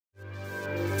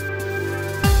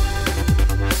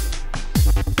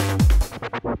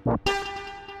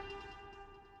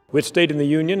Which state in the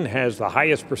Union has the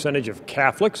highest percentage of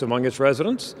Catholics among its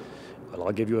residents? Well,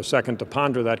 I'll give you a second to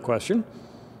ponder that question.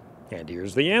 And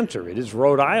here's the answer. It is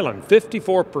Rhode Island.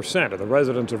 54% of the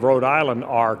residents of Rhode Island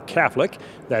are Catholic.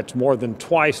 That's more than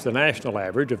twice the national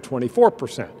average of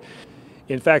 24%.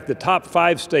 In fact, the top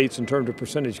 5 states in terms of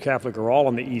percentage Catholic are all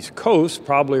on the East Coast,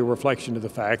 probably a reflection of the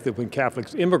fact that when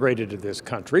Catholics immigrated to this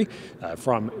country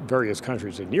from various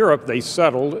countries in Europe, they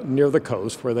settled near the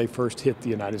coast where they first hit the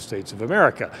United States of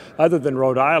America. Other than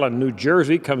Rhode Island, New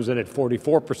Jersey comes in at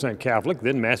 44% Catholic,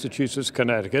 then Massachusetts,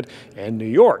 Connecticut, and New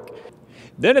York.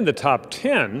 Then in the top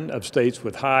 10 of states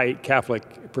with high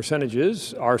Catholic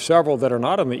percentages are several that are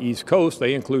not on the East Coast.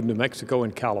 They include New Mexico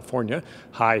and California,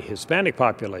 high Hispanic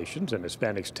populations, and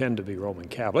Hispanics tend to be Roman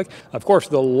Catholic. Of course,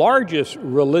 the largest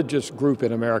religious group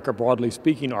in America, broadly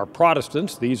speaking, are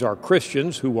Protestants. These are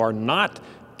Christians who are not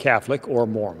Catholic or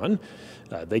Mormon.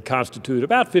 They constitute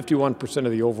about 51%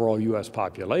 of the overall U.S.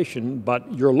 population,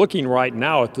 but you're looking right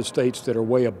now at the states that are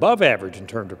way above average in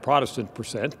terms of Protestant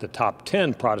percent, the top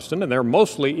 10 Protestant, and they're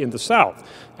mostly in the South.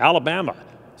 Alabama,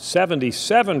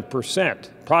 77%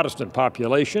 Protestant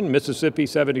population, Mississippi,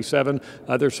 77%,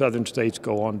 other southern states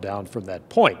go on down from that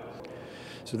point.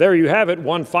 So there you have it.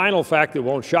 One final fact that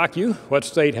won't shock you. What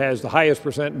state has the highest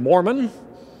percent Mormon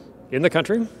in the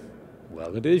country?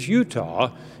 Well, it is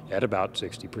Utah at about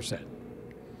 60%.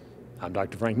 I'm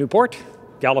Dr. Frank Newport,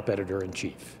 Gallup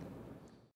Editor-in-Chief.